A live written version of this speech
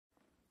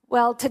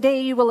Well,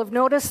 today you will have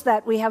noticed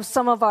that we have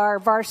some of our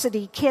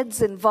varsity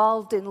kids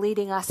involved in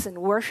leading us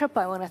in worship.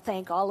 I want to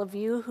thank all of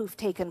you who've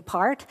taken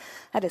part.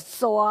 That is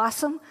so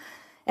awesome.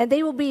 And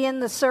they will be in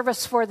the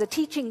service for the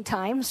teaching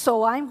time,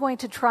 so I'm going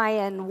to try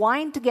and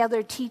wind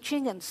together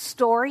teaching and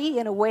story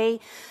in a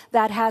way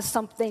that has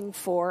something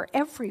for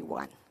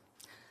everyone.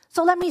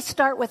 So let me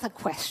start with a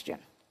question.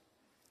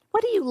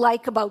 What do you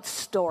like about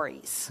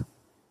stories?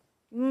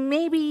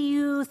 Maybe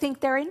you think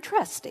they're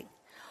interesting.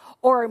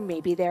 Or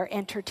maybe they're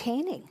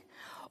entertaining.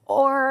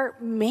 Or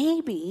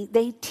maybe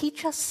they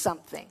teach us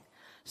something.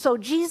 So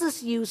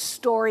Jesus used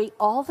story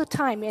all the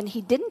time, and he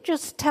didn't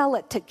just tell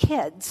them to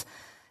kids,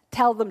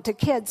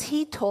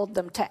 he told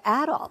them to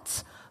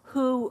adults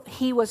who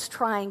he was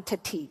trying to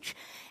teach.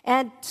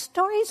 And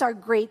stories are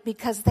great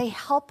because they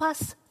help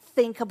us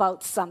think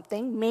about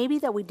something, maybe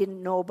that we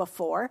didn't know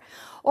before,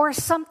 or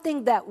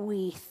something that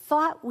we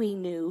thought we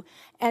knew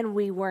and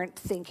we weren't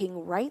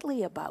thinking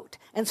rightly about.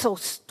 And so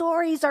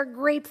stories are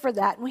great for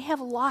that. And we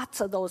have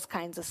lots of those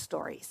kinds of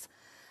stories.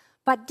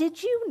 But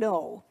did you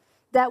know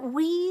that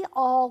we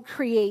all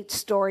create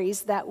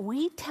stories that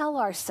we tell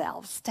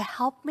ourselves to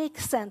help make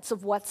sense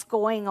of what's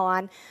going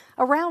on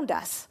around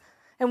us?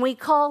 And we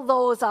call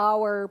those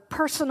our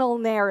personal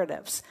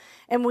narratives.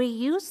 And we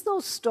use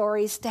those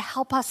stories to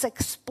help us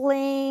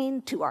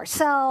explain to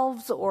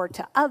ourselves or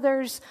to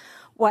others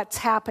what's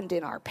happened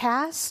in our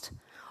past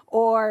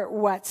or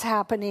what's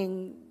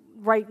happening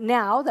right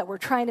now that we're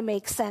trying to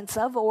make sense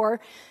of, or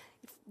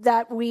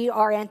that we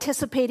are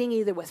anticipating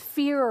either with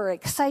fear or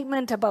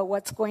excitement about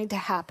what's going to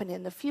happen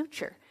in the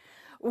future.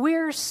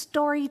 We're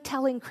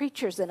storytelling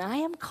creatures, and I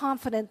am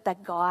confident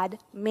that God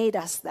made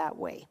us that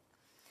way.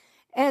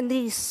 And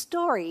these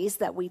stories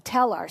that we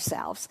tell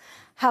ourselves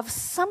have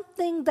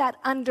something that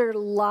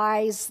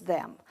underlies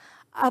them,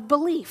 a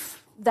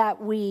belief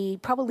that we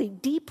probably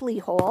deeply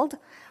hold,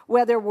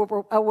 whether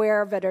we're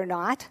aware of it or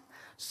not.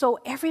 So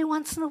every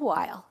once in a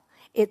while,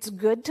 it's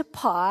good to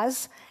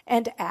pause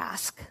and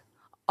ask,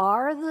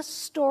 are the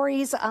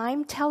stories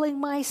I'm telling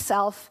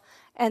myself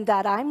and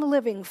that I'm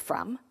living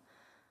from,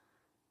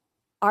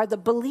 are the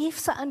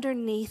beliefs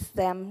underneath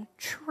them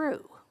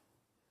true?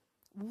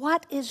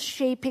 What is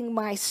shaping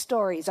my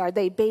stories? Are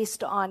they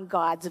based on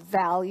God's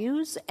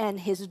values and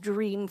his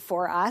dream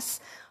for us,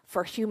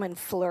 for human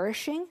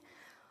flourishing?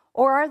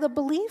 Or are the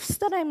beliefs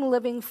that I'm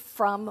living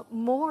from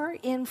more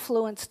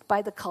influenced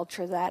by the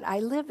culture that I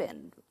live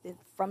in,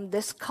 from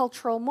this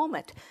cultural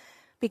moment?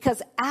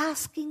 Because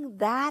asking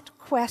that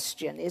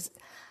question is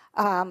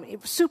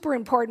super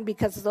important,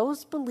 because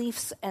those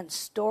beliefs and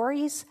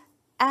stories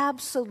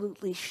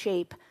absolutely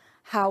shape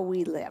how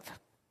we live.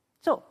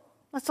 So,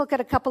 let's look at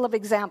a couple of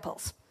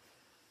examples.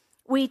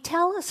 We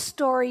tell a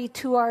story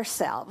to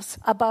ourselves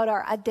about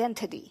our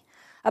identity,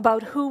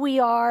 about who we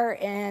are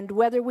and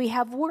whether we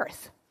have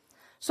worth.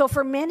 So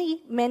for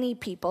many, many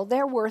people,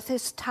 their worth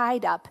is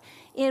tied up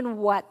in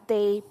what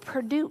they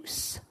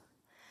produce.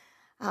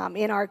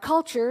 In our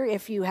culture,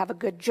 if you have a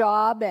good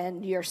job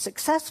and you're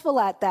successful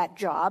at that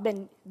job,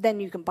 and then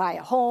you can buy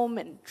a home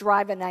and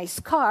drive a nice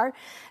car,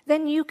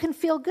 then you can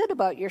feel good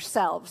about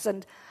yourselves,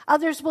 and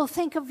others will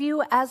think of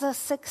you as a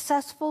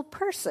successful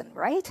person,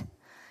 right?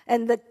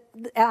 And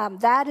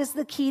that is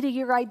the key to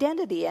your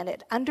identity, and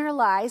it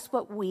underlies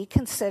what we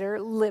consider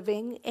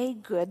living a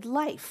good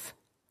life.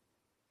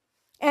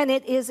 And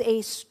it is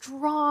a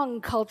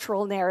strong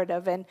cultural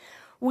narrative, and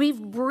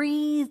we've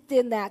breathed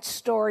in that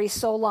story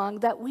so long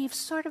that we've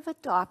sort of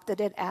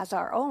adopted it as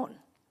our own.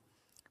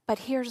 But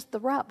here's the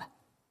rub.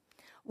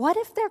 What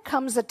if there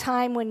comes a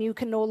time when you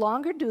can no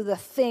longer do the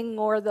thing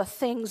or the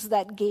things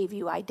that gave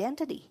you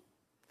identity?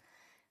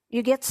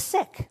 You get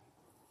sick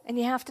and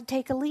you have to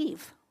take a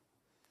leave.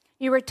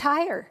 You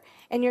retire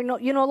and you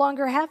no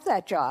longer have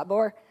that job.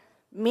 Or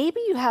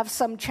maybe you have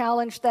some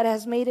challenge that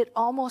has made it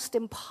almost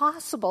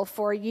impossible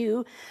for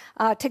you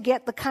to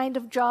get the kind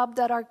of job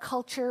that our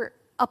culture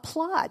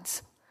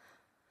applauds.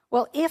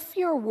 Well, if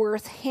your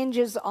worth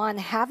hinges on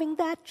having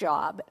that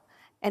job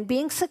and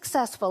being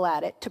successful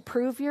at it to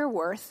prove your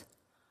worth,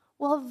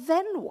 well,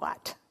 then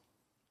what?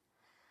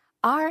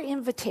 Our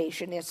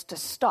invitation is to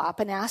stop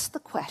and ask the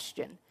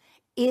question,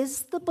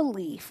 is the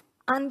belief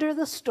under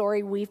the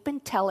story we've been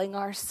telling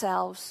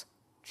ourselves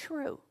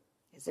true?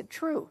 Is it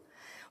true?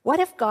 What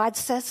if God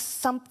says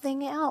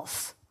something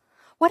else?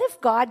 What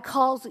if God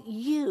calls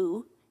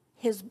you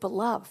his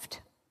beloved?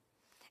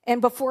 And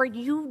before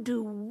you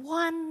do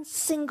one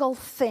single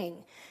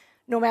thing,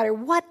 no matter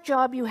what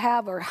job you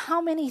have or how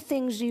many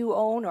things you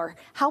own or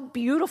how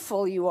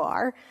beautiful you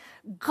are,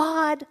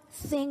 God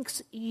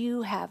thinks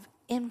you have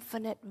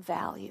infinite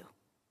value.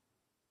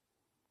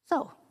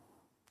 So,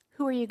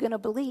 who are you going to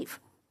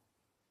believe?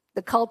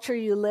 The culture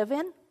you live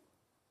in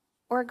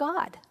or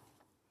God?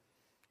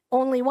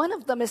 Only one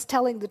of them is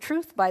telling the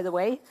truth, by the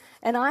way,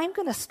 and I'm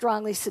going to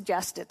strongly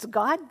suggest it's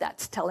God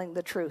that's telling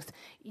the truth.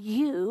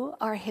 You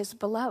are his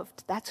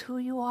beloved. That's who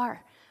you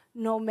are,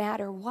 no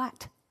matter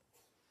what.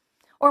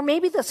 Or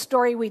maybe the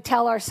story we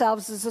tell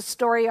ourselves is a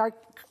story our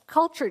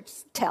culture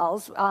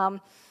tells, and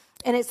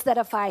it's that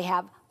if I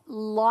have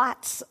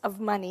lots of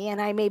money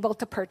and I'm able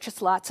to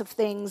purchase lots of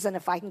things, and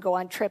if I can go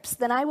on trips,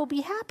 then I will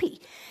be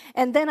happy.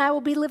 And then I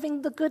will be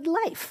living the good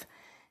life.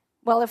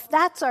 Well, if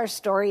that's our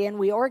story and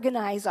we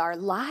organize our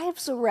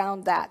lives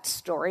around that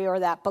story or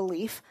that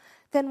belief,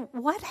 then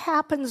what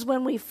happens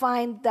when we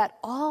find that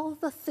all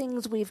the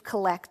things we've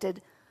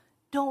collected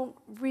don't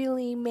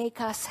really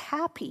make us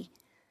happy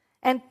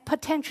and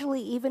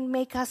potentially even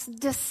make us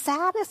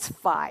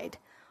dissatisfied?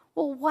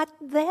 Well, what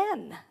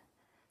then?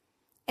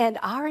 And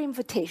our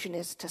invitation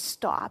is to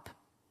stop,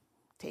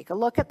 take a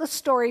look at the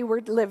story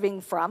we're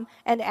living from,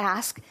 and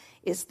ask,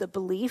 is the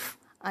belief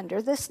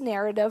under this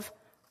narrative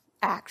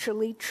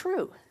actually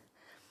true?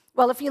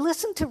 Well, if you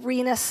listened to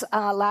Renus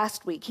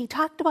last week, he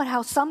talked about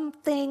how some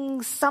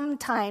things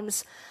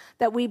sometimes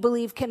that we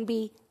believe can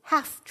be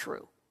half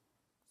true.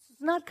 It's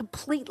not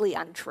completely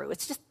untrue.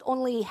 It's just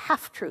only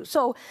half true.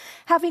 So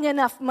having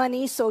enough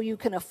money so you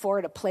can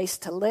afford a place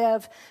to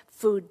live,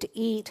 food to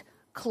eat,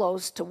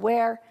 clothes to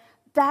wear,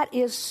 that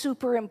is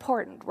super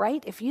important,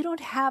 right? If you don't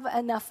have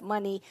enough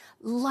money,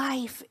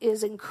 life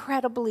is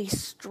incredibly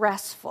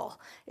stressful.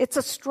 It's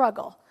a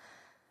struggle.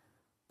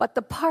 But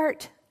the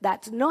part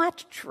that's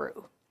not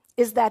true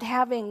is that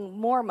having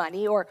more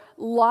money, or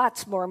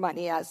lots more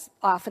money, as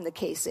often the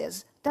case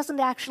is, doesn't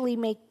actually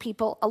make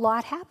people a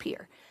lot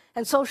happier.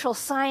 And social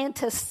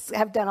scientists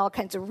have done all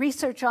kinds of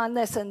research on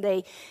this, and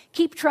they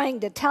keep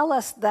trying to tell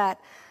us that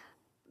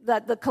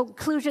the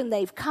conclusion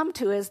they've come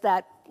to is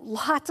that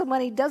lots of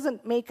money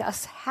doesn't make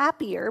us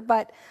happier,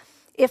 but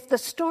if the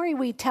story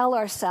we tell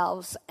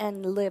ourselves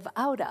and live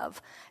out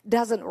of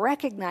doesn't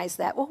recognize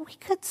that, well, we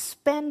could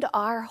spend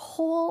our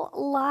whole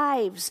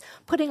lives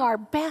putting our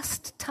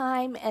best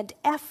time and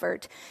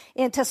effort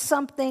into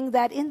something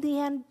that in the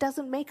end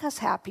doesn't make us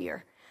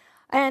happier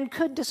and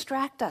could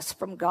distract us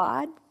from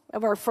God,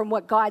 or from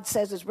what God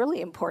says is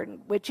really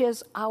important, which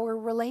is our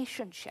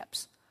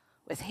relationships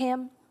with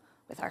Him,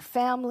 with our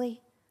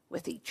family,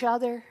 with each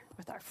other,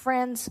 with our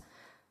friends.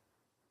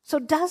 So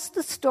does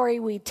the story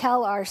we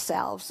tell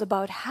ourselves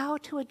about how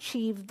to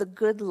achieve the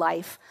good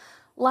life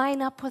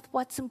line up with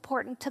what's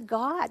important to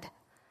God?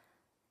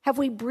 Have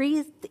we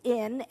breathed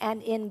in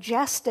and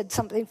ingested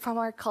something from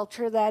our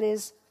culture that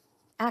is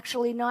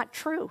actually not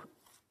true?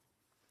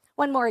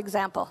 One more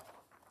example.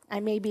 I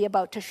may be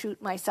about to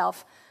shoot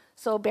myself,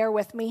 so bear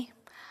with me.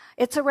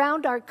 It's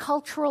around our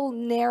cultural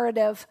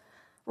narrative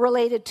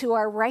related to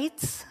our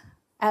rights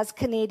as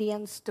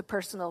Canadians to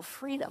personal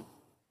freedom.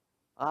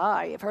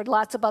 You've heard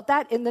lots about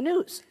that in the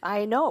news,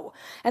 I know.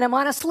 And I'm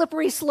on a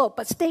slippery slope,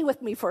 but stay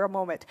with me for a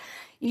moment.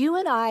 You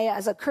and I,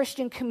 as a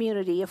Christian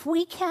community, if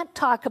we can't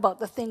talk about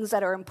the things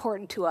that are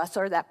important to us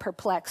or that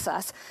perplex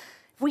us,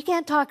 if we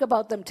can't talk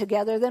about them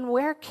together, then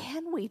where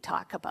can we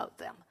talk about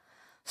them?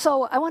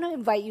 So I want to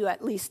invite you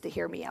at least to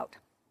hear me out.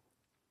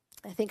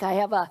 I think I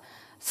have a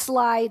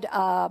slide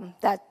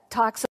that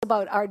talks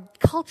about our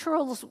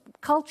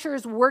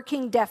culture's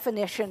working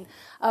definition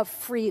of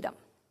freedom.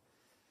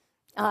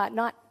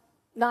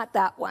 Not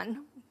that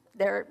one.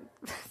 There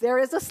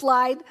is a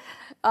slide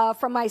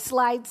from my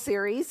slide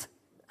series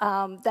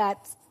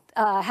that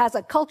has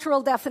a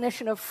cultural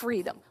definition of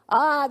freedom.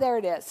 There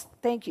it is.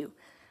 Thank you.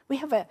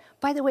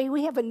 By the way,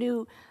 we have a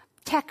new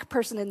tech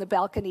person in the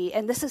balcony,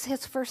 and this is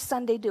his first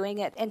Sunday doing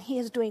it, and he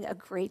is doing a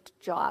great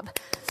job.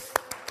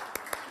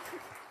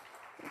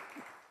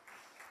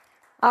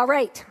 All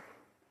right.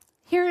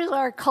 Here's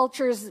our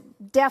culture's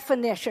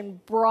definition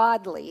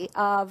broadly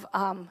of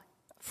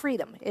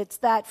freedom. It's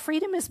that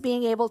freedom is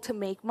being able to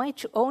make my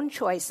own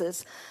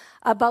choices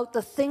about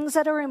the things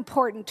that are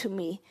important to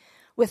me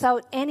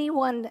without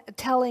anyone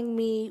telling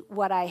me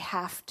what I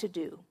have to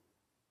do.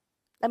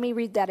 Let me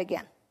read that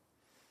again.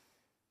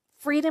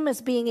 Freedom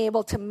is being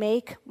able to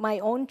make my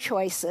own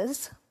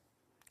choices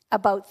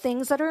about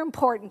things that are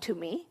important to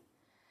me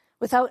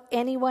without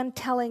anyone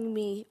telling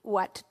me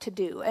what to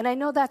do. And I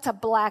know that's a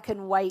black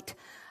and white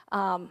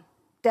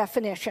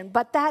definition,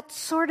 but that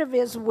sort of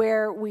is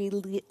where we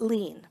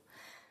lean.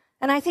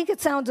 And I think it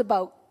sounds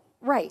about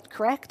right,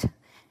 correct?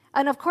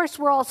 And of course,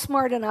 we're all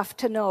smart enough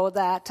to know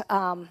that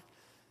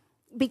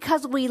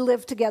because we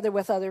live together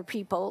with other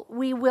people,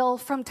 we will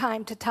from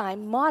time to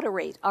time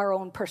moderate our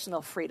own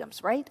personal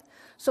freedoms, right?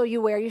 So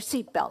you wear your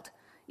seatbelt,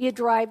 you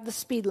drive the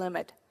speed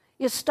limit,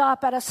 you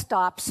stop at a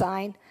stop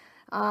sign,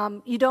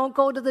 you don't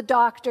go to the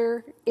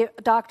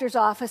doctor's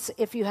office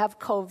if you have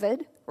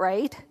COVID,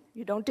 right?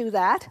 You don't do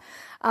that.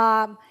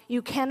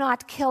 You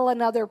cannot kill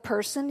another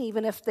person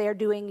even if they're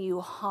doing you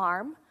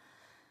harm.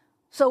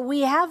 So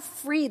we have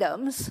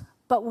freedoms,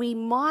 but we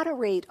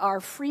moderate our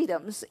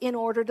freedoms in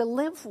order to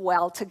live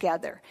well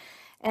together.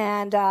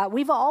 And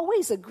we've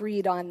always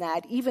agreed on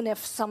that, even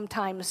if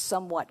sometimes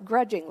somewhat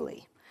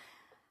grudgingly.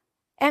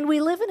 And we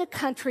live in a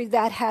country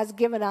that has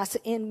given us,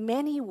 in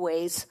many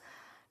ways,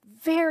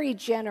 very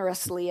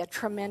generously, a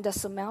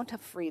tremendous amount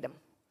of freedom.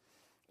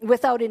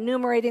 Without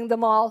enumerating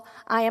them all,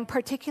 I am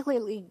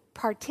particularly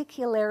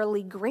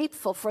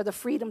grateful for the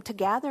freedom to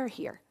gather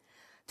here,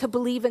 to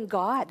believe in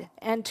God,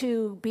 and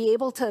to be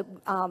able to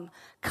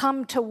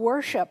come to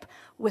worship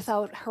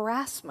without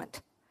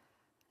harassment.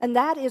 And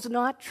that is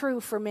not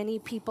true for many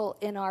people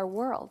in our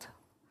world.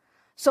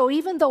 So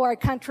even though our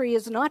country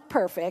is not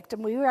perfect,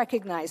 and we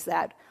recognize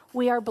that,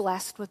 we are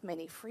blessed with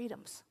many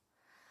freedoms.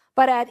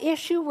 But at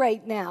issue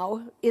right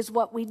now is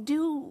what we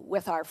do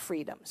with our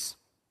freedoms.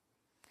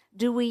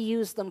 Do we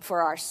use them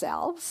for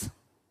ourselves,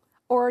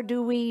 or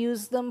do we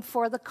use them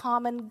for the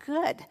common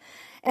good?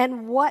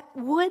 And what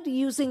would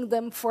using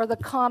them for the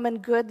common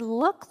good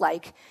look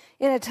like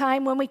in a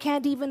time when we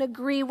can't even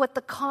agree what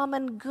the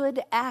common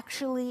good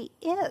actually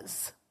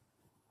is?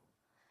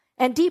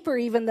 And deeper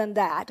even than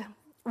that,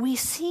 we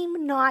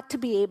seem not to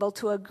be able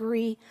to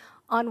agree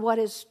on what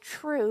is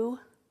true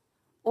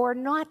or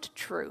not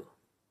true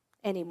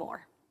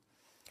anymore.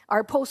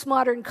 Our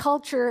postmodern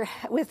culture,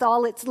 with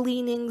all its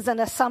leanings and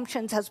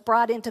assumptions, has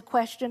brought into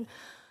question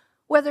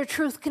whether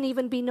truth can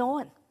even be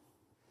known.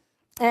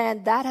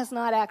 And that has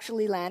not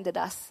actually landed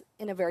us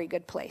in a very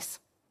good place.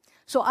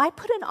 So I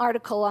put an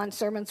article on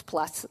Sermons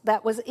Plus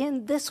that was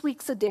in this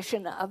week's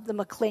edition of the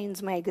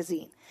Maclean's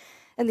magazine.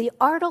 And the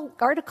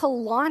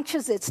article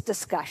launches its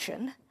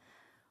discussion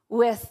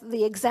with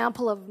the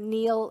example of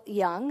Neil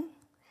Young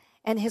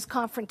and his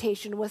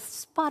confrontation with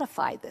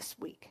Spotify this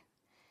week.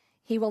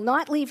 He will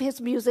not leave his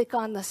music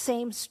on the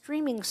same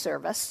streaming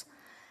service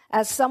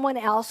as someone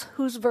else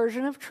whose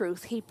version of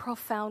truth he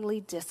profoundly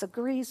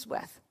disagrees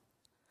with.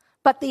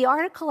 But the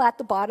article at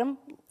the bottom,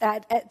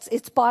 at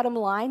its bottom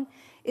line,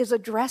 is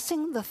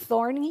addressing the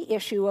thorny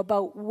issue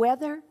about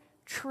whether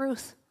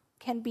truth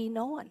can be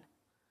known.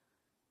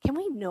 Can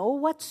we know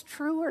what's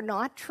true or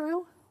not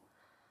true?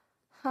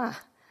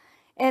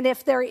 And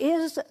if there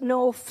is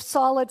no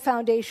solid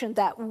foundation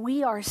that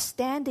we are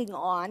standing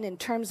on in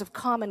terms of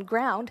common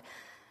ground,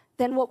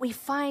 then what we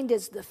find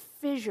is the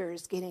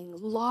fissures getting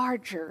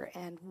larger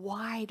and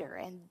wider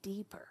and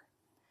deeper.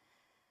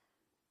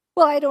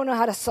 Well, I don't know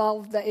how to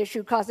solve the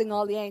issue causing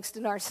all the angst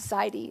in our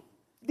society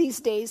these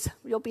days.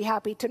 You'll be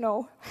happy to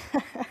know.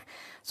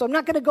 So I'm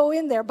not going to go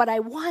in there, but I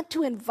want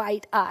to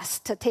invite us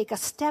to take a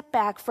step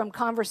back from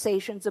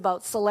conversations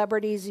about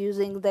celebrities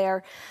using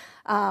their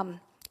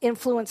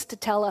influence to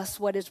tell us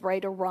what is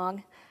right or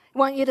wrong. I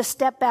want you to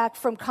step back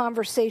from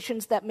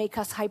conversations that make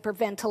us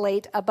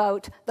hyperventilate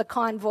about the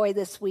convoy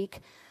this week.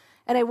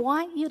 And I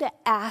want you to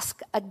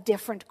ask a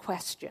different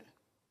question.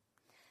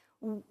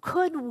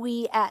 Could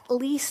we at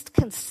least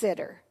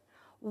consider,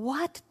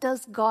 what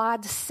does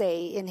God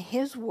say in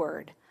His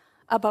Word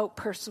about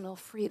personal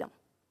freedom?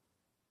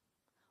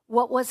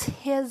 What was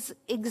His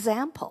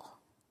example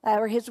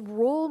or His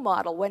role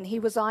model when He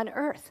was on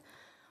earth?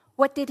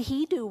 What did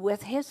He do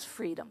with His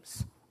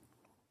freedoms?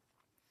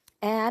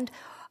 And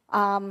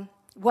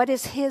what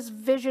is His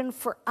vision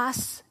for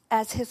us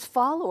as His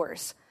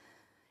followers?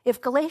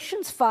 If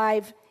Galatians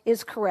 5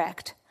 is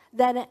correct,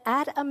 then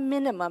at a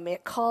minimum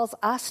it calls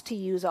us to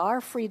use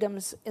our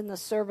freedoms in the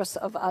service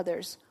of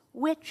others,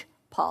 which,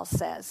 Paul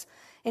says,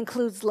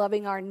 includes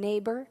loving our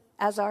neighbor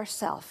as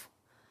ourself,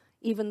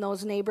 even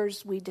those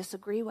neighbors we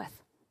disagree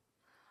with,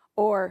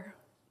 or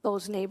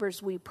those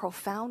neighbors we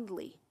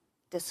profoundly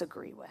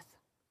disagree with.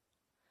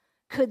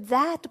 Could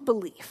that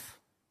belief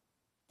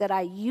that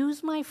I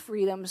use my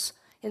freedoms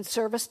in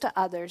service to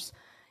others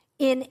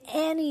in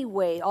any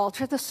way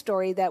alter the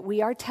story that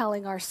we are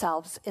telling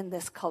ourselves in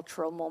this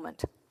cultural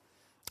moment?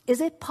 Is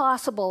it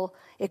possible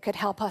it could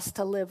help us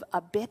to live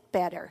a bit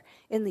better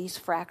in these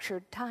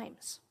fractured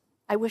times?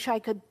 I wish I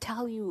could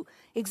tell you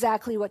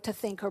exactly what to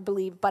think or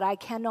believe, but I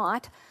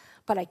cannot.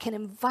 But I can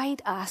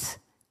invite us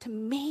to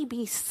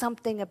maybe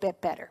something a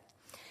bit better.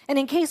 And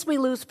in case we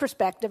lose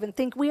perspective and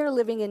think we are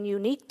living in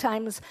unique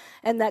times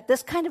and that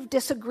this kind of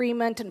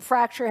disagreement and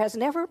fracture has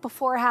never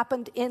before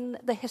happened in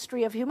the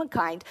history of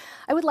humankind,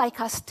 I would like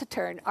us to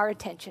turn our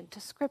attention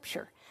to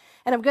Scripture.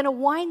 And I'm going to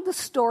wind the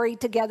story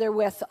together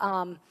with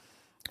a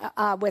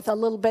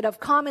little bit of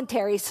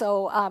commentary.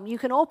 So you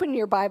can open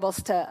your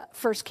Bibles to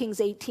 1 Kings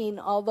 18,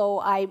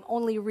 although I'm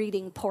only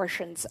reading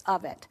portions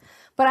of it.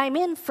 But I'm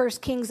in 1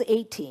 Kings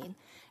 18,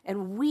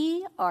 and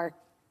we are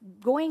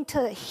going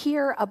to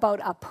hear about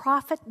a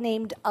prophet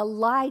named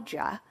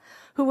Elijah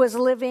who was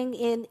living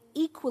in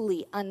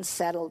equally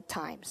unsettled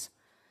times.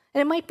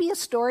 And it might be a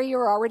story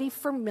you're already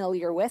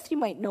familiar with. You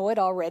might know it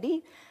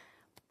already.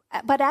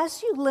 But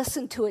as you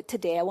listen to it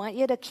today, I want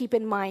you to keep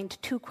in mind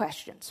two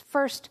questions.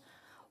 First,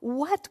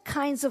 what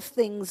kinds of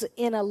things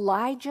in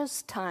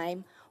Elijah's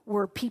time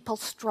were people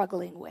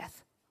struggling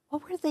with?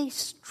 What were they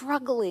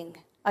struggling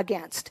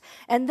against?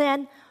 And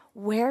then,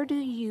 where do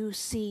you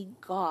see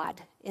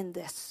God in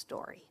this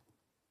story?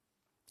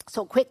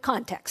 So, quick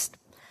context.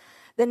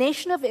 The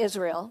nation of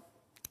Israel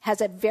has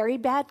a very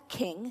bad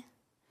king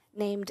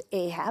named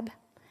Ahab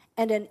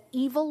and an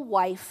evil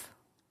wife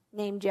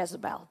named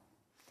Jezebel.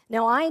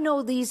 Now, I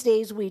know these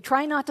days we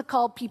try not to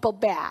call people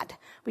bad.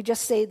 We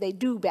just say they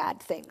do bad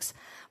things.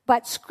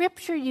 But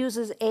Scripture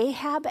uses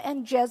Ahab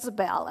and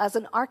Jezebel as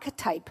an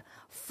archetype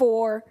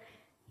for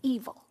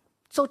evil.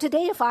 So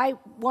today, if I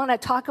want to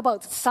talk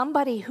about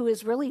somebody who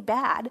is really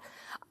bad,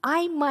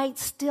 I might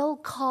still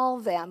call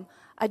them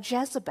a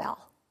Jezebel.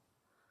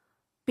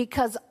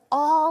 Because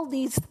all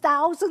these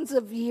thousands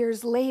of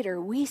years later,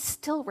 we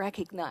still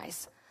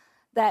recognize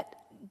that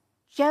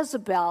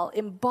Jezebel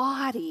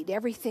embodied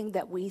everything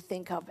that we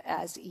think of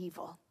as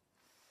evil.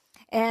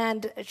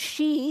 And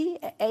she,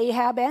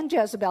 Ahab and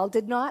Jezebel,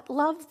 did not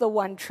love the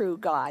one true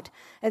God,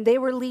 and they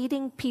were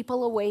leading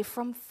people away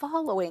from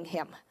following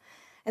him.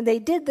 And they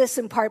did this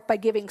in part by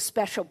giving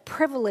special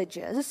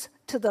privileges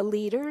to the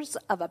leaders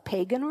of a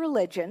pagan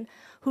religion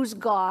whose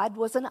god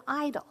was an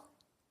idol.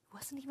 It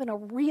wasn't even a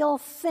real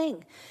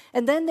thing.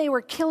 And then they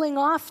were killing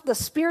off the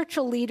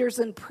spiritual leaders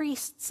and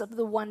priests of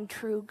the one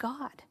true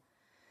God.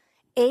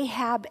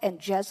 Ahab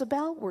and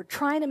Jezebel were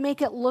trying to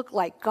make it look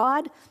like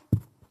God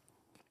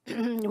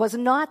was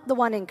not the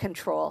one in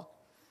control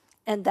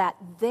and that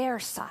their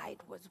side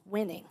was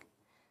winning.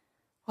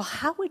 Well,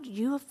 how would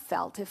you have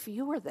felt if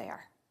you were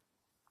there?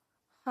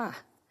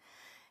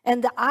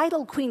 And the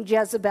idol Queen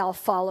Jezebel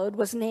followed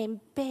was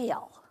named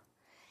Baal.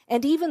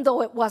 And even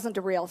though it wasn't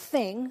a real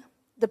thing,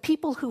 the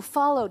people who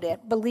followed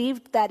it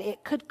believed that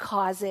it could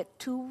cause it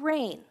to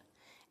rain.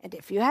 And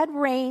if you had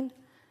rain,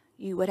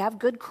 you would have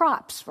good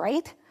crops,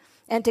 right?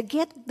 And to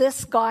get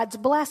this God's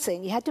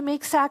blessing, you had to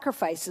make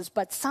sacrifices,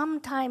 but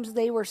sometimes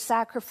they were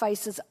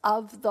sacrifices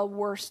of the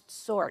worst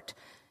sort,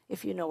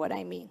 if you know what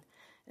I mean.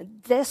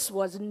 And this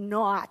was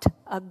not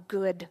a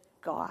good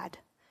God.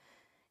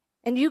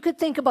 And you could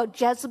think about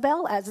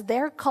Jezebel as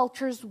their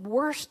culture's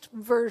worst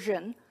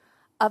version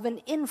of an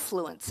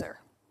influencer.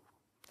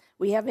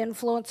 We have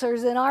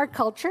influencers in our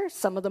culture.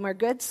 Some of them are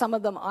good, some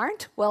of them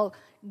aren't. Well,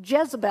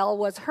 Jezebel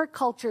was her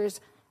culture's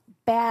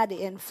bad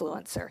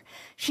influencer.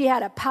 She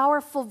had a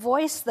powerful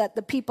voice that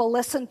the people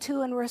listened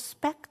to and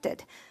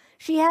respected.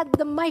 She had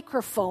the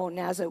microphone,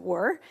 as it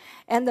were,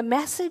 and the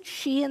message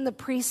she and the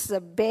priests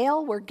of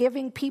Baal were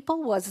giving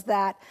people was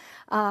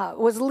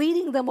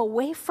leading them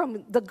away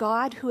from the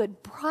God who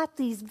had brought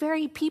these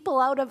very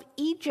people out of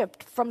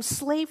Egypt from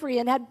slavery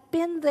and had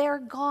been their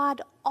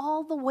God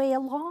all the way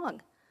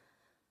along.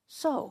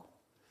 So,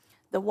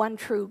 the one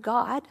true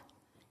God,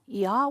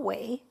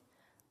 Yahweh,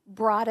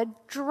 brought a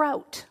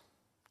drought.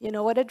 You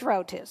know what a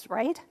drought is,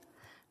 right?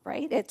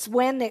 Right? It's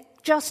when it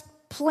just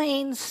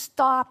plain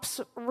stops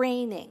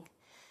raining.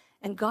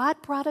 And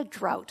God brought a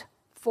drought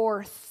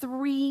for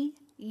 3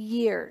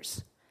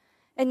 years.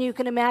 And you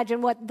can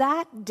imagine what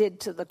that did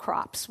to the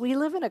crops. We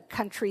live in a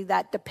country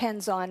that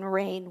depends on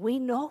rain. We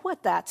know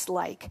what that's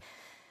like.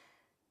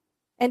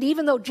 And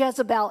even though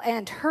Jezebel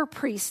and her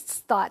priests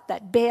thought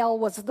that Baal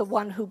was the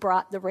one who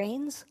brought the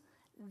rains,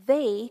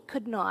 they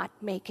could not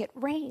make it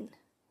rain.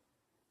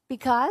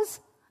 Because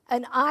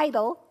an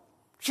idol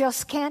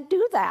just can't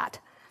do that.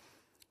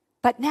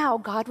 But now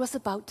God was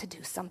about to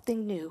do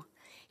something new.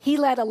 He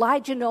let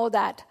Elijah know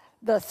that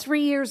the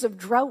 3 years of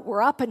drought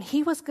were up, and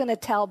he was going to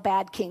tell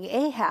bad King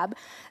Ahab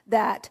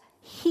that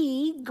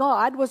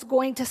God, was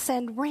going to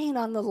send rain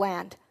on the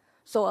land.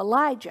 So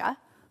Elijah,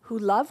 who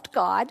loved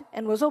God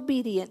and was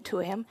obedient to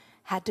him,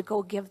 had to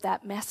go give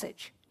that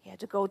message. He had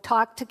to go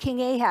talk to King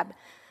Ahab.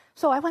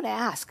 So I want to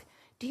ask,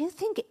 do you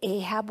think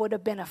Ahab would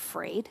have been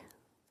afraid?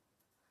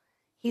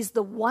 He's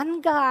the one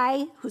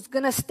guy who's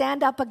going to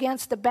stand up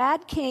against a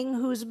bad king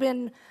who's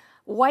been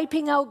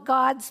wiping out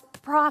God's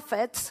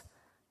prophets.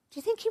 Do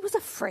you think he was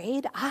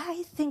afraid?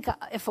 I think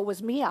if it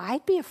was me,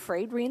 I'd be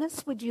afraid.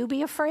 Renus, would you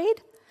be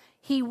afraid?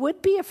 He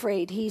would be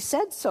afraid. He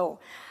said so.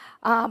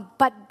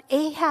 But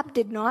Ahab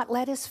did not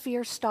let his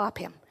fear stop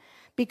him,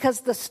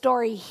 because the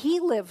story he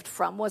lived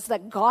from was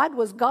that God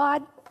was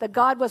God, that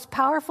God was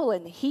powerful,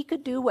 and he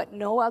could do what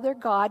no other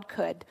God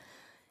could.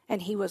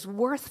 And he was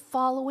worth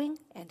following,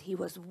 and he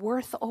was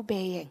worth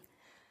obeying.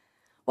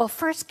 Well,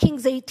 1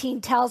 Kings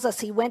 18 tells us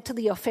he went to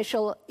the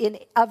official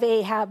of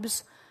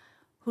Ahab's,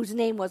 whose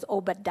name was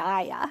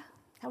Obadiah.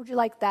 How would you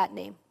like that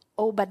name?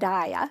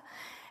 Obadiah.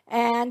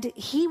 And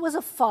he was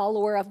a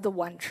follower of the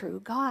one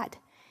true God.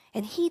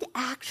 And he'd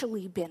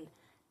actually been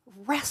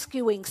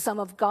rescuing some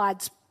of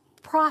God's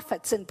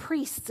prophets and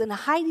priests and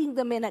hiding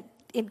them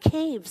in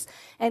caves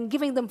and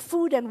giving them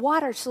food and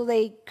water so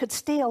they could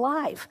stay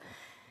alive.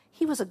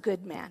 He was a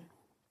good man.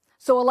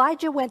 So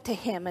Elijah went to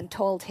him and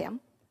told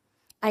him,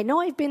 I know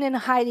I've been in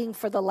hiding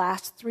for the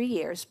last 3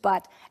 years,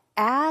 but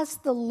as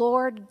the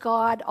Lord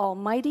God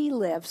Almighty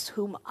lives,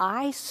 whom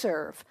I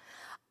serve,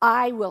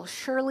 I will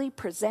surely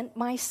present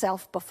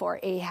myself before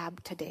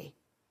Ahab today.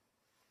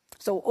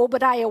 So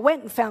Obadiah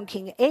went and found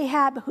King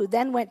Ahab, who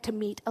then went to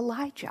meet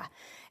Elijah.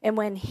 And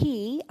when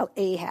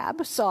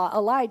Ahab, saw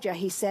Elijah,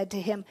 he said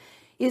to him,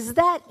 Is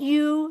that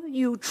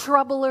you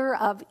troubler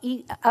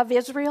of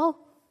Israel?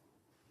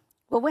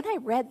 Well, when I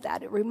read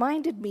that, it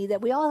reminded me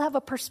that we all have a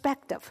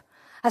perspective,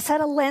 a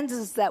set of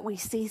lenses that we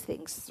see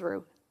things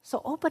through.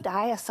 So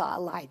Obadiah saw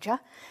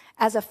Elijah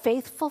as a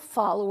faithful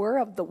follower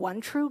of the one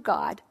true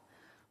God,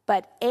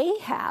 but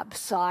Ahab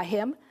saw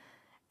him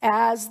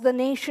as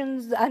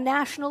a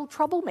national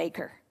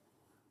troublemaker.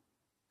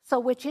 So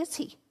which is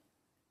he?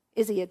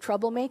 Is he a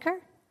troublemaker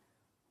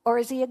or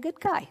is he a good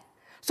guy?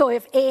 So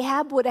if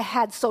Ahab would have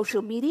had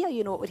social media,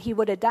 you know what he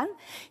would have done?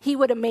 He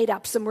would have made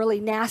up some really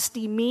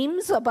nasty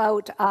memes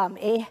about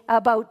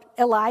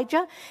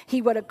Elijah.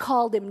 He would have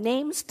called him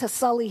names to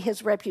sully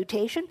his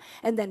reputation,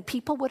 and then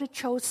people would have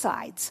chose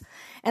sides.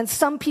 And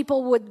some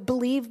people would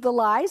believe the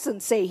lies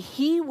and say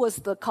he was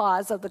the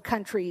cause of the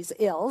country's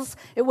ills.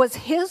 It was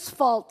his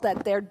fault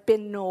that there'd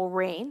been no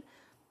rain,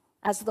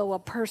 as though a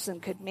person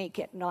could make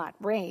it not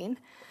rain.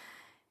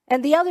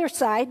 And the other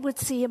side would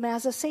see him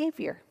as a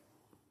savior.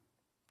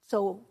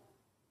 So,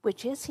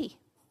 which is he?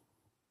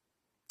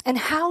 And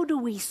how do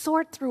we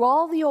sort through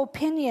all the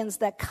opinions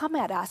that come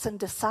at us and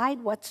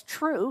decide what's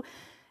true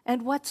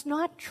and what's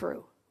not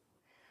true?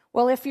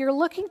 Well, if you're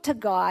looking to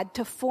God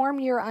to form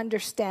your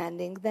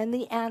understanding, then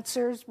the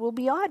answers will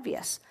be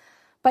obvious.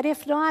 But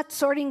if not,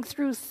 sorting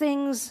through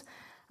things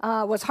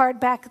was hard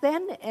back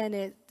then, and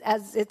it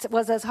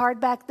was as hard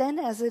back then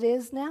as it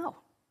is now.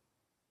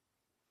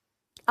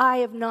 I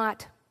have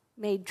not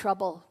made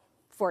trouble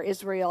for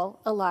Israel,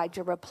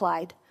 Elijah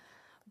replied.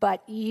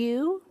 But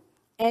you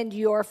and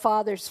your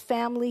father's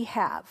family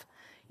have.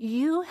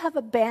 You have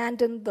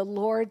abandoned the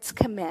Lord's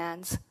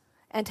commands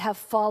and have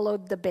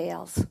followed the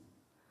Baals.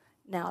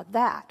 Now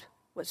that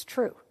was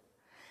true.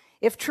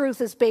 If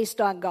truth is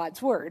based on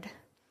God's word,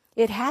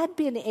 it had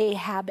been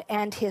Ahab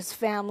and his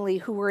family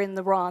who were in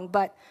the wrong,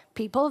 but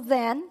people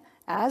then,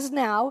 as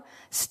now,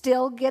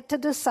 still get to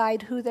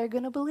decide who they're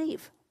going to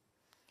believe.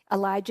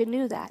 Elijah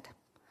knew that.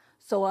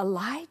 So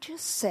Elijah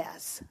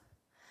says,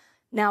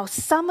 now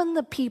summon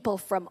the people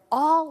from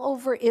all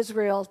over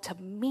Israel to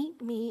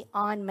meet me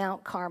on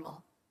Mount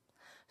Carmel.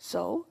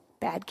 So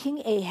bad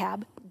King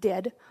Ahab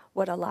did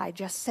what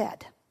Elijah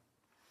said.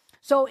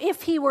 So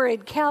if he were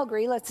in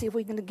Calgary, let's see if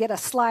we can get a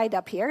slide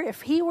up here.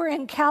 If he were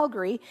in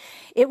Calgary,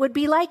 it would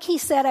be like he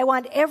said, I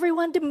want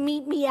everyone to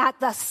meet me at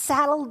the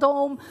Saddle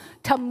Dome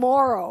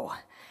tomorrow.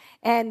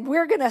 And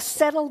we're going to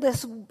settle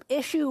this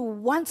issue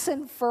once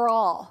and for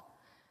all.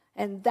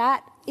 And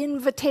that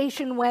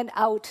invitation went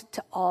out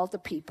to all the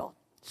people.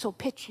 So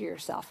picture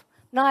yourself,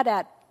 not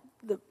at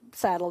the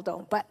Saddle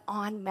Dome, but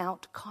on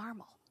Mount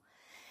Carmel.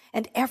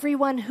 And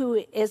everyone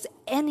who is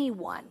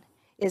anyone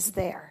is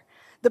there.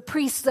 The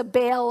priests of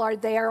Baal are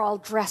there all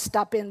dressed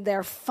up in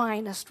their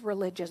finest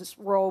religious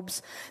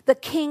robes. The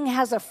king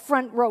has a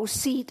front row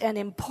seat and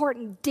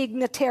important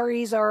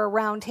dignitaries are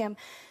around him.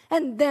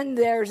 And then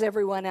there's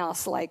everyone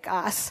else like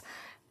us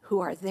who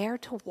are there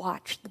to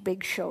watch the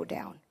big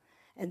showdown.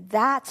 And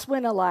that's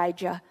when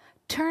Elijah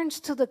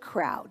turns to the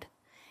crowd.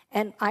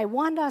 And I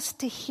want us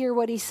to hear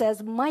what he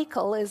says.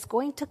 Michael is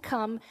going to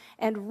come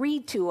and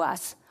read to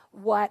us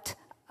what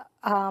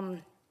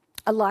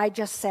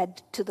Elijah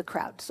said to the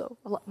crowd. So,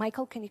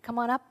 Michael, can you come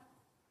on up?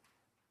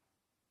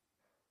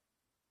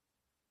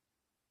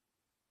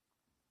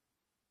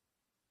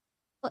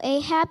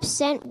 Ahab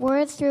sent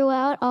word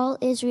throughout all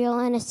Israel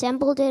and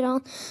assembled it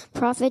on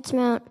Prophet's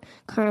Mount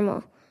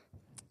Carmel.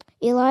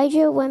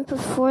 Elijah went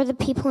before the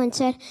people and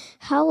said,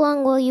 how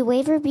long will you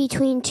waver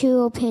between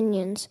two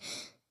opinions?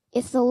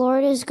 If the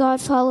Lord is God,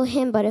 follow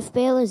him, but if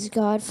Baal is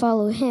God,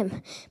 follow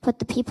him. But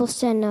the people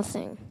said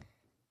nothing.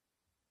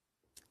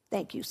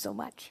 Thank you so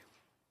much.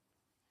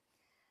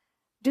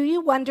 Do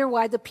you wonder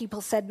why the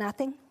people said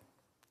nothing?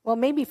 Well,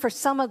 maybe for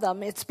some of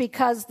them, it's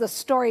because the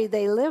story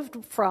they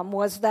lived from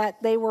was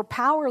that they were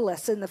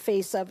powerless in the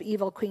face of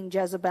evil Queen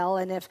Jezebel,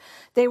 and if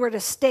they were to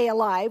stay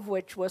alive,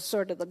 which was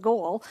sort of the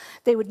goal,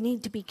 they would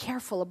need to be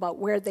careful about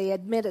where they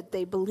admitted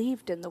they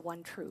believed in the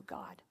one true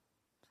God.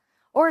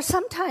 Or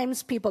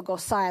sometimes people go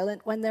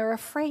silent when they're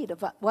afraid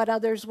of what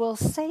others will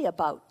say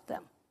about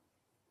them.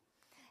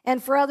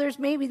 And for others,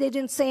 maybe they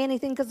didn't say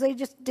anything because they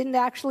just didn't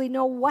actually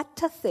know what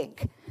to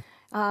think.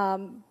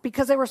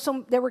 Because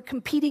there were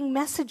competing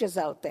messages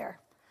out there.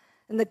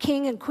 And the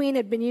king and queen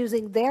had been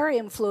using their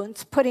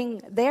influence,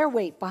 putting their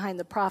weight behind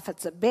the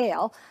prophets of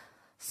Baal.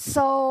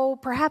 So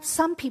perhaps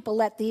some people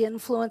let the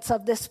influence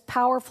of this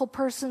powerful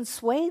person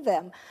sway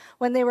them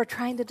when they were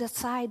trying to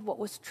decide what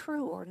was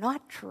true or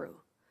not true.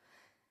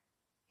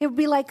 It would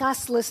be like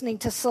us listening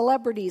to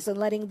celebrities and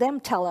letting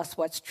them tell us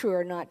what's true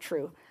or not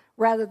true,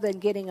 rather than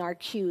getting our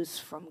cues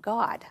from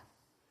God.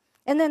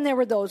 And then there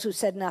were those who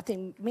said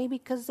nothing, maybe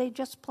because they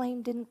just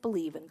plain didn't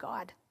believe in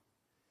God.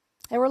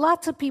 There were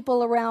lots of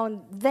people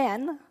around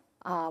then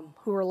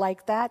who were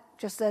like that,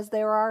 just as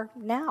there are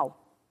now.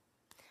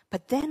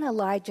 But then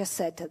Elijah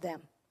said to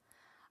them,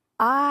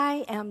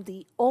 I am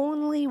the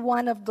only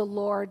one of the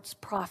Lord's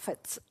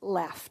prophets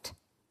left.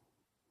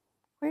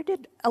 Where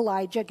did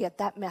Elijah get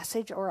that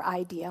message or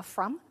idea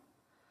from?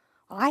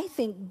 I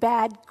think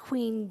bad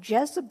Queen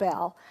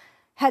Jezebel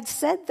had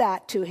said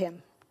that to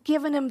him,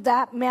 given him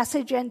that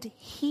message, and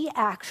he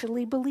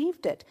actually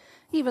believed it,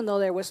 even though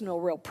there was no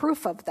real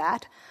proof of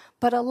that.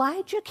 But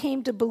Elijah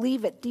came to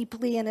believe it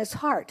deeply in his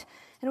heart.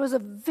 And it was a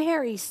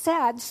very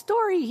sad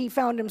story he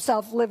found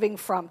himself living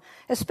from,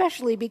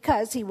 especially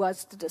because he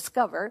was to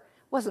discover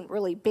wasn't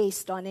really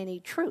based on any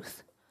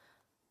truth.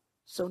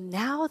 So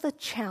now the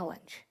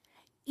challenge.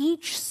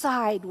 Each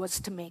side was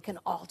to make an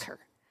altar.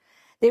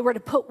 They were to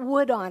put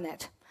wood on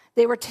it.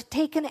 They were to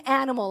take an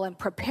animal and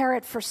prepare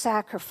it for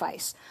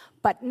sacrifice,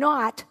 but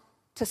not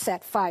to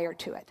set fire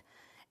to it.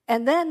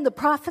 And then the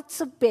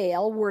prophets of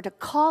Baal were to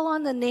call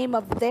on the name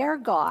of their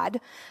God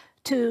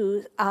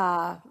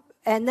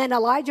and then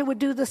Elijah would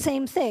do the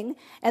same thing.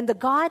 And the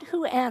God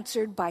who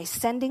answered by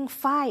sending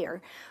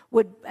fire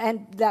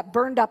and that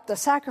burned up the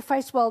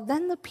sacrifice, well,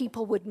 then the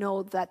people would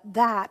know that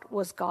that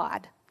was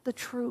God, the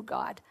true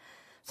God.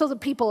 So the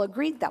people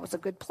agreed that was a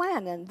good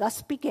plan, and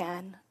thus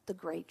began the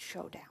great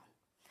showdown.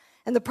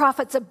 And the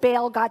prophets of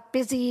Baal got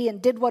busy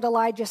and did what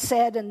Elijah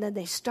said, and then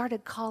they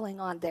started calling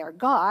on their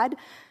God,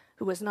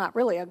 who was not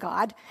really a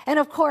God. And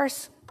of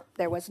course,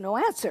 there was no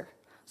answer.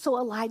 So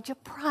Elijah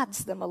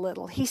prods them a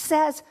little. He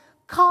says,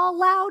 call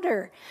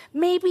louder.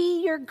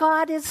 Maybe your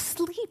God is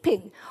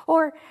sleeping,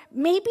 or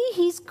maybe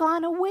he's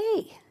gone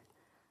away.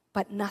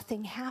 But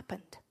nothing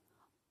happened.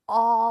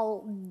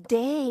 All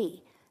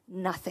day,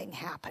 nothing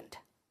happened.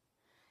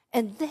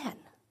 And then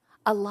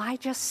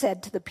Elijah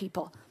said to the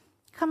people,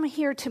 come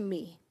here to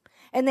me.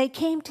 And they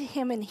came to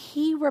him, and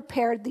he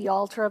repaired the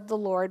altar of the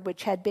Lord,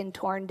 which had been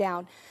torn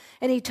down.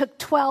 And he took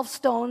 12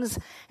 stones,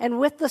 and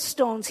with the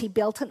stones he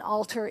built an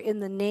altar in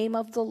the name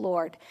of the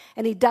Lord.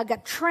 And he dug a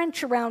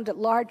trench around it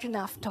large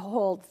enough to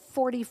hold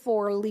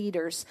 44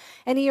 liters.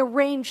 And he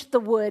arranged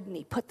the wood, and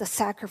he put the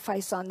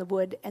sacrifice on the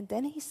wood. And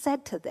then he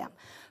said to them,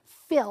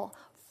 fill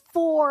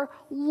 4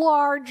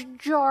 large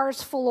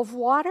jars full of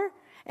water,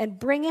 and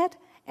bring it,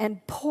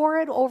 and pour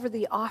it over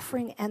the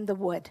offering and the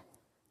wood,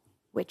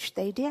 which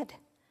they did.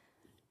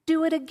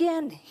 Do it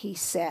again, he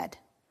said,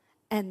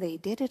 and they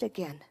did it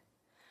again.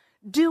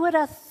 Do it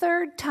a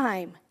third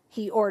time,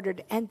 he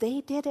ordered, and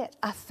they did it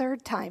a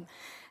third time.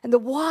 And the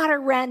water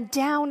ran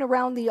down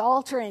around the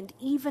altar and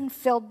even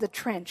filled the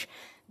trench.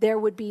 There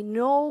would be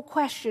no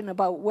question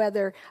about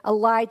whether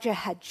Elijah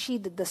had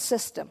cheated the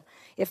system.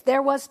 If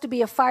there was to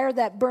be a fire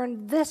that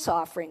burned this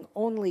offering,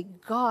 only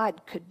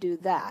God could do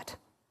that.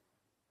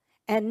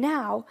 And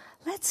now,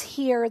 let's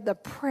hear the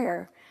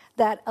prayer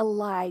that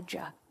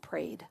Elijah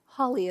prayed.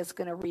 Holly is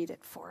going to read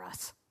it for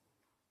us.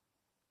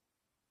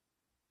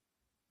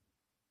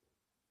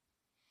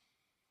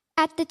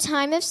 At the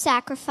time of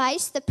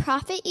sacrifice, the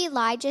prophet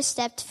Elijah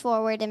stepped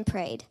forward and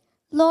prayed,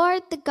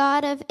 Lord, the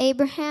God of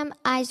Abraham,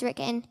 Isaac,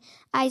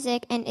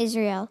 and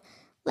Israel,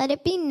 let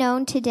it be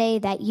known today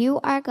that you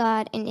are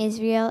God in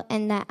Israel,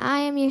 and that I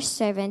am your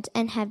servant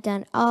and have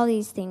done all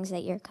these things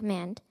at your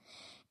command.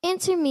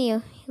 Answer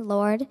me,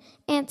 Lord,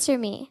 answer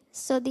me,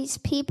 so these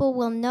people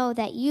will know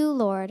that you,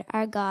 Lord,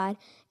 are God,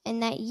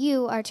 and that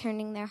you are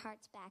turning their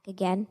hearts back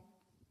again.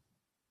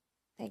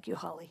 Thank you,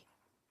 Holly.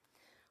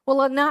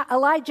 Well,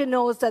 Elijah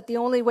knows that the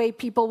only way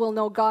people will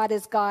know God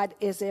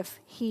is if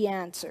he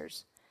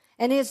answers.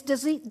 And his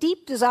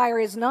deep desire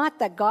is not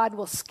that God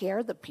will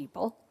scare the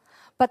people,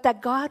 but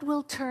that God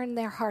will turn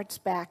their hearts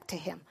back to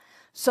him.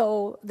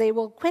 So they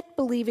will quit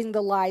believing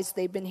the lies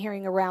they've been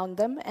hearing around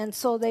them, and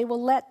so they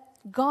will let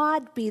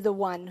God be the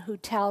one who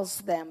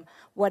tells them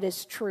what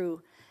is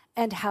true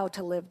and how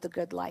to live the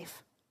good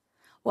life.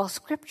 Well,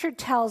 Scripture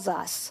tells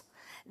us,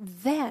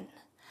 then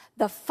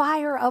the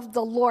fire of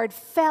the Lord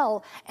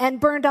fell and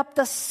burned up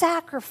the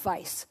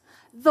sacrifice,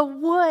 the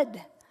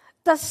wood,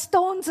 the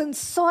stones and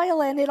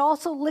soil, and it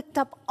also licked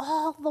up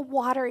all the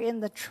water in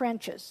the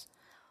trenches.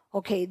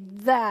 Okay,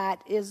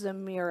 that is a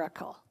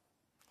miracle.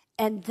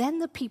 And then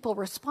the people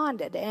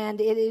responded, and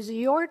it is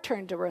your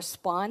turn to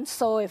respond.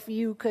 So if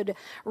you could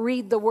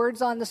read the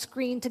words on the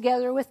screen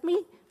together with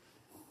me.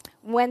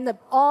 When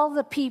all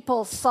the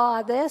people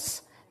saw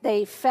this,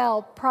 they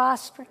fell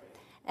prostrate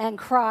and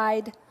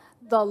cried,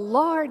 the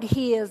Lord,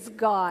 he is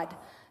God.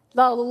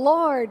 The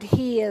Lord,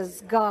 he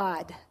is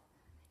God.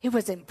 It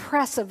was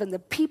impressive, and the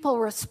people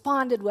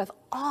responded with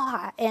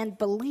awe and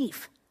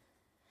belief.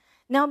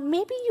 Now,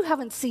 maybe you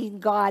haven't seen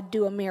God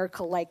do a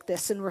miracle like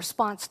this in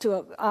response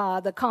to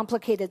the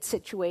complicated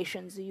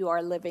situations you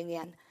are living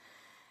in.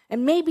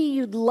 And maybe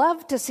you'd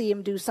love to see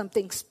him do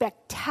something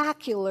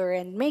spectacular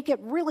and make it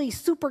really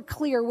super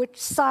clear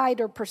which side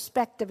or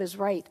perspective is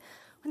right.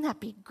 Wouldn't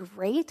that be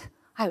great?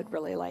 I would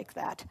really like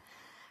that.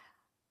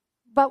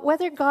 But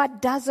whether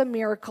God does a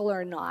miracle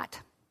or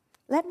not,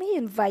 let me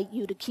invite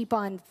you to keep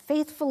on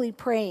faithfully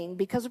praying,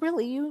 because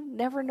really you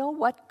never know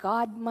what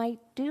God might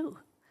do.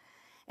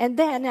 And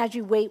then, as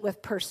you wait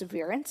with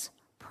perseverance,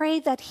 pray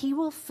that he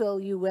will fill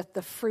you with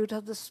the fruit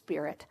of the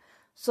Spirit,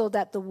 so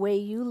that the way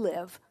you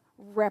live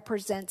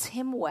represents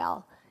him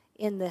well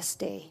in this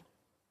day.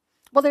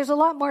 Well, there's a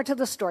lot more to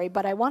the story,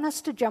 but I want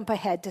us to jump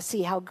ahead to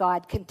see how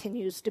God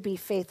continues to be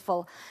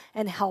faithful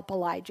and help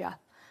Elijah.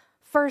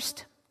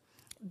 First,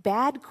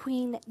 bad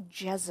Queen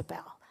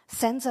Jezebel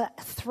sends a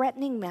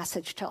threatening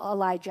message to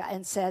Elijah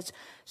and says,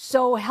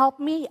 so help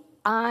me,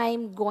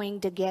 I'm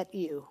going to get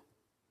you.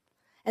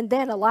 And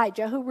then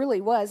Elijah, who really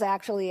was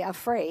actually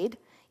afraid,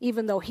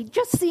 even though he'd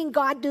just seen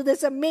God do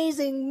this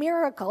amazing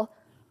miracle,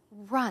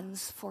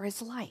 runs for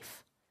his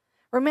life.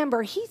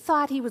 Remember, he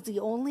thought he was the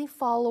only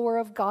follower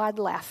of God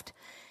left.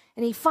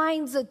 And he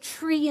finds a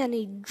tree and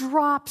he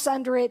drops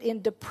under it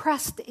in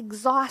depressed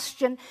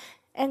exhaustion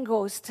and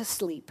goes to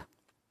sleep.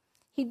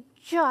 He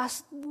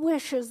just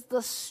wishes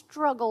the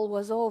struggle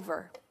was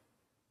over.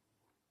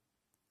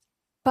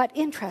 But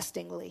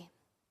interestingly,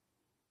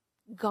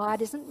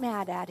 God isn't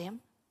mad at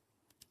him,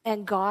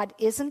 and God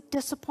isn't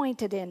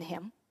disappointed in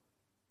him.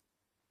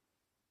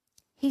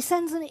 He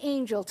sends an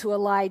angel to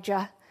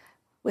Elijah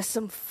with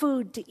some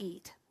food to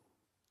eat,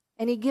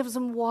 and he gives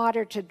him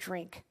water to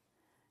drink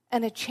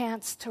and a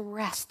chance to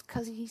rest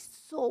because he's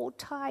so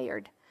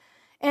tired.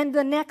 And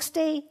the next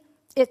day,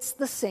 it's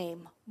the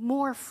same.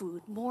 More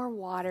food, more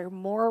water,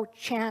 more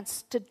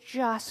chance to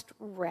just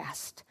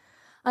rest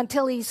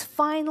until he's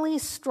finally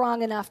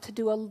strong enough to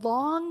do a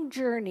long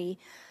journey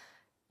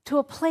to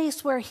a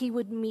place where he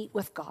would meet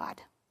with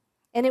God.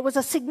 And it was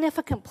a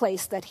significant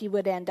place that he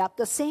would end up,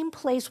 the same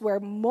place where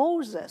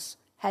Moses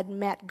had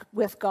met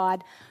with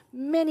God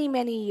many,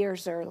 many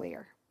years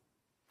earlier.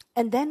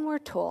 And then we're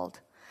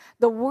told,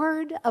 the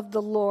word of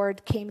the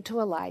Lord came to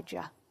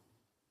Elijah.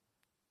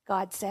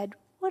 God said,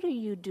 "What are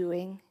you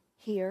doing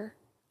here,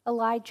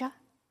 Elijah?"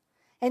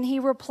 And he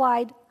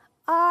replied,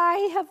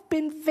 "I have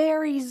been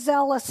very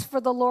zealous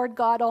for the Lord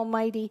God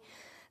Almighty.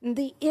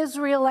 The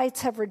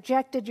Israelites have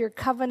rejected your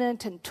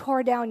covenant and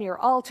tore down your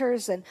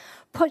altars and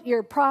put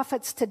your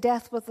prophets to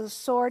death with the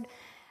sword.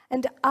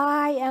 And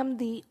I am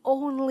the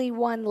only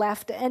one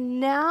left. And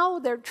now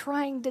they're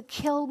trying to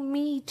kill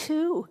me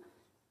too."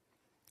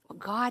 Well,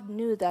 God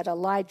knew that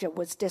Elijah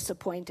was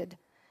disappointed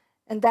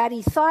and that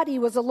he thought he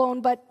was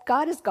alone, but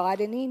God is God,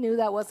 and he knew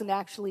that wasn't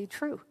actually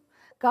true.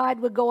 God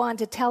would go on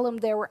to tell him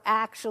there were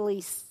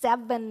actually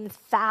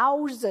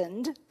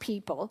 7,000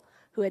 people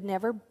who had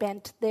never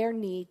bent their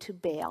knee to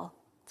Baal.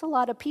 It's a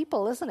lot of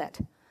people, isn't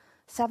it?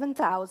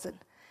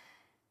 7,000.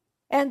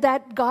 And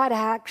that God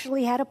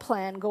actually had a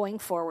plan going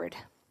forward.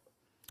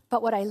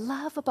 But what I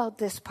love about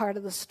this part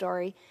of the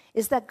story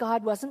is that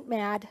God wasn't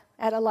mad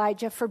at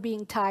Elijah for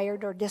being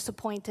tired or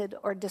disappointed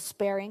or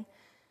despairing.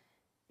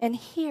 And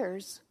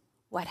here's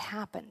what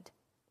happened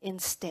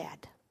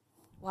instead.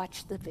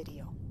 Watch the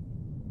video.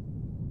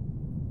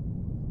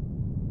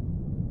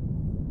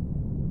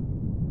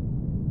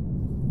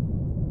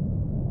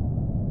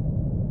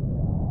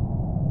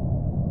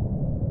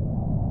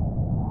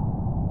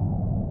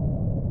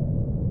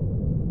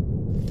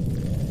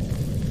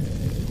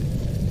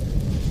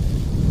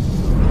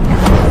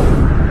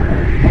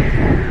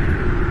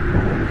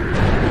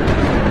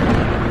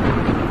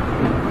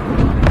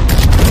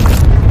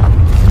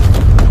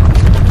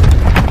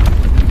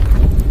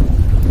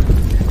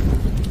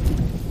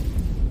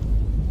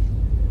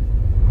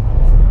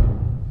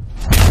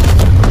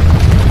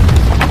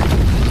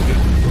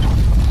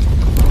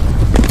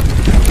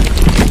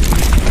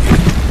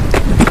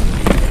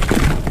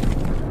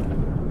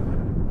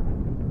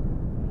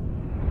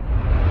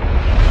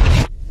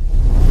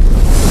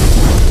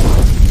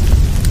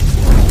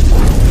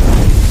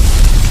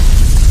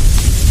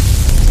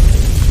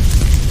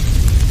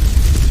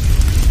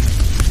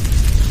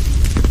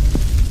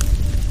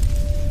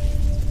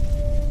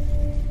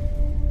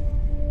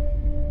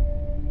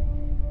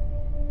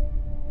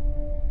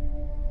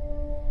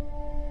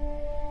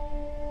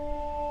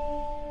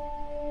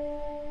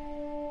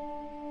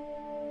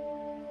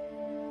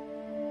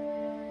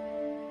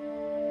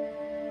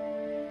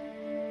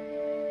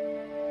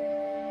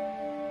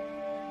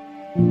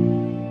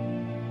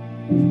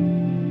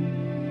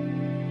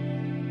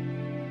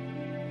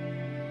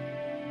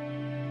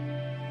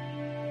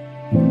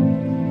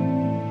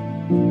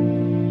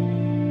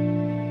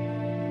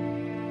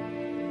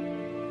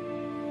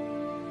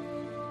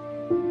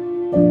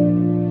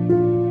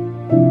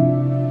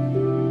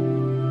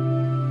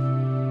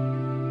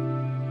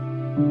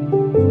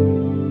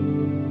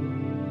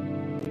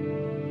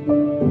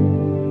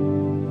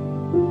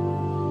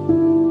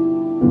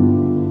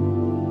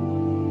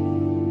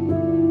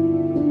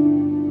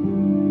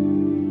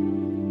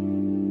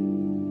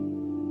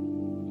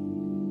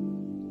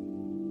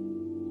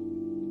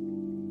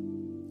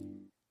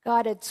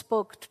 God had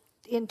spoke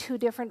in two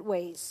different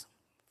ways.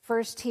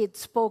 First, he had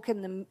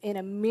spoken in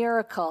a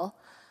miracle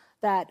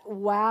that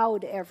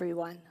wowed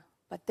everyone,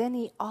 but then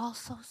he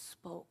also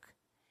spoke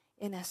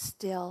in a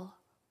still,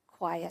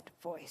 quiet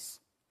voice.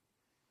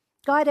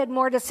 God had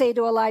more to say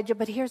to Elijah,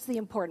 but here's the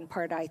important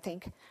part, I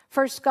think.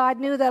 First, God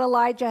knew that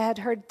Elijah had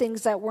heard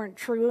things that weren't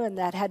true and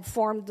that had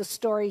formed the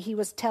story he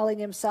was telling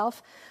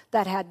himself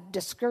that had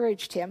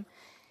discouraged him.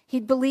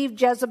 He'd believed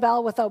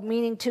Jezebel without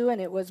meaning to, and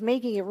it was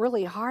making it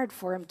really hard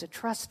for him to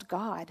trust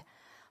God.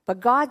 But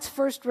God's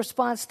first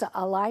response to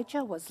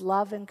Elijah was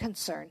love and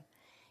concern.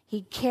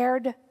 He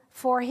cared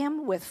for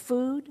him with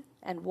food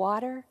and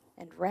water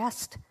and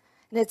rest.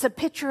 And it's a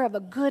picture of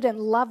a good and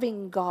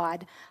loving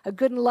God, a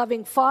good and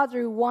loving Father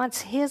who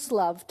wants his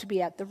love to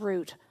be at the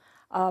root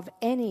of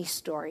any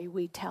story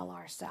we tell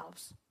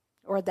ourselves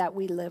or that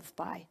we live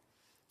by.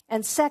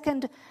 And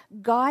second,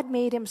 God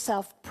made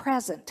himself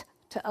present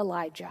to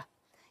Elijah.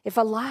 If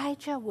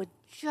Elijah would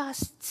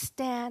just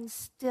stand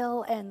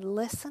still and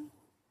listen,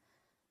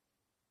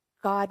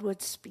 God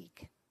would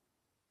speak.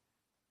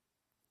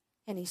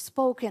 And he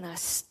spoke in a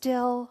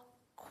still,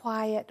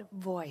 quiet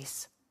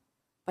voice,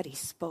 but he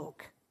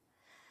spoke.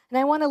 And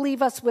I want to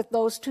leave us with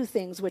those two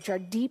things, which are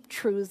deep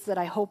truths that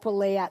I hope will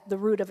lay at the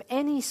root of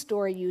any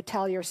story you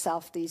tell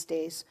yourself these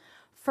days.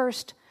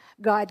 First,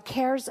 God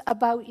cares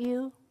about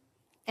you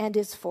and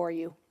is for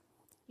you.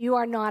 You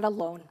are not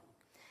alone.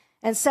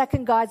 And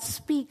second, God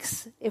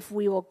speaks if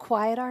we will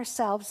quiet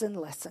ourselves and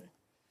listen.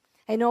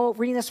 I know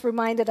Renus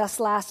reminded us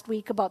last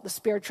week about the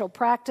spiritual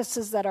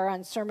practices that are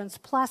on Sermons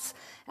Plus,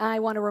 and I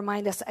want to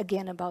remind us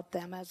again about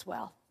them as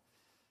well.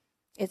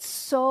 It's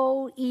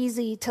so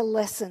easy to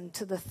listen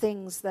to the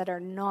things that are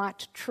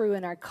not true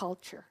in our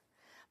culture.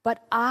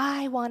 But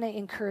I want to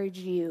encourage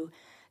you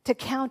to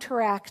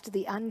counteract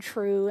the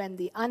untrue and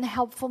the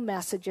unhelpful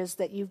messages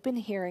that you've been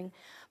hearing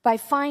by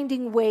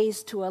finding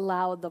ways to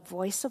allow the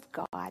voice of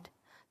God,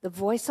 the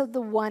voice of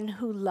the one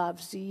who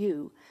loves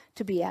you,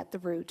 to be at the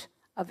root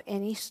of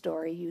any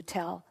story you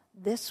tell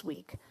this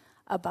week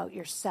about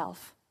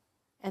yourself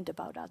and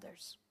about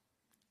others.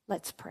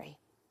 Let's pray.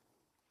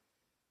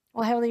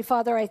 Well, Heavenly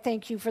Father, I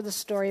thank you for the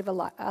story of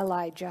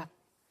Elijah.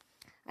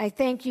 I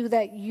thank you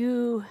that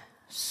you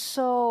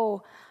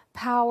so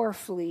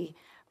powerfully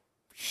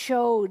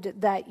showed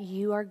that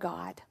you are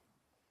God.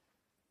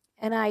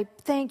 And I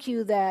thank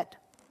you that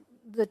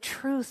the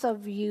truth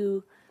of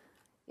you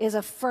is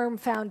a firm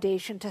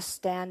foundation to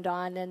stand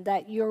on, and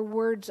that your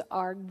words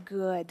are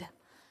good.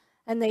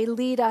 And they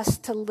lead us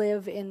to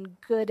live in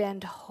good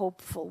and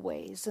hopeful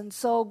ways. And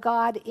so,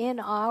 God, in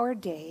our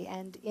day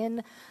and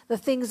in the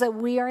things that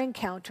we are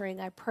encountering,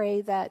 I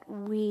pray that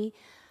we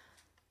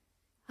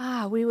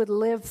would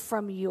live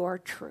from your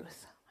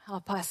truth.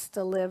 Help us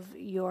to live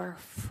your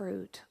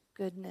fruit,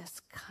 goodness,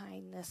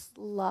 kindness,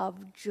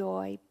 love,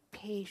 joy,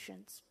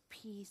 patience,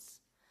 peace.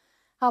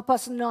 Help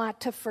us not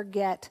to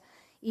forget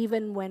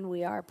even when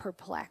we are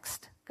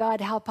perplexed.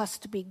 God, help us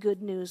to be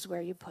good news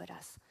where you put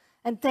us.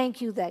 And thank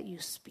you that you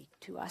speak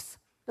to us,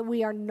 that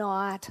we are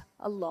not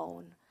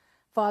alone.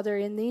 Father,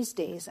 in these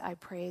days, I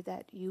pray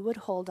that you would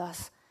hold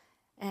us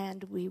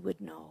and we would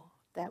know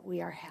that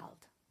we are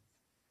held.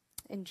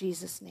 In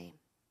Jesus' name,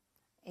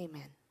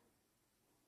 amen.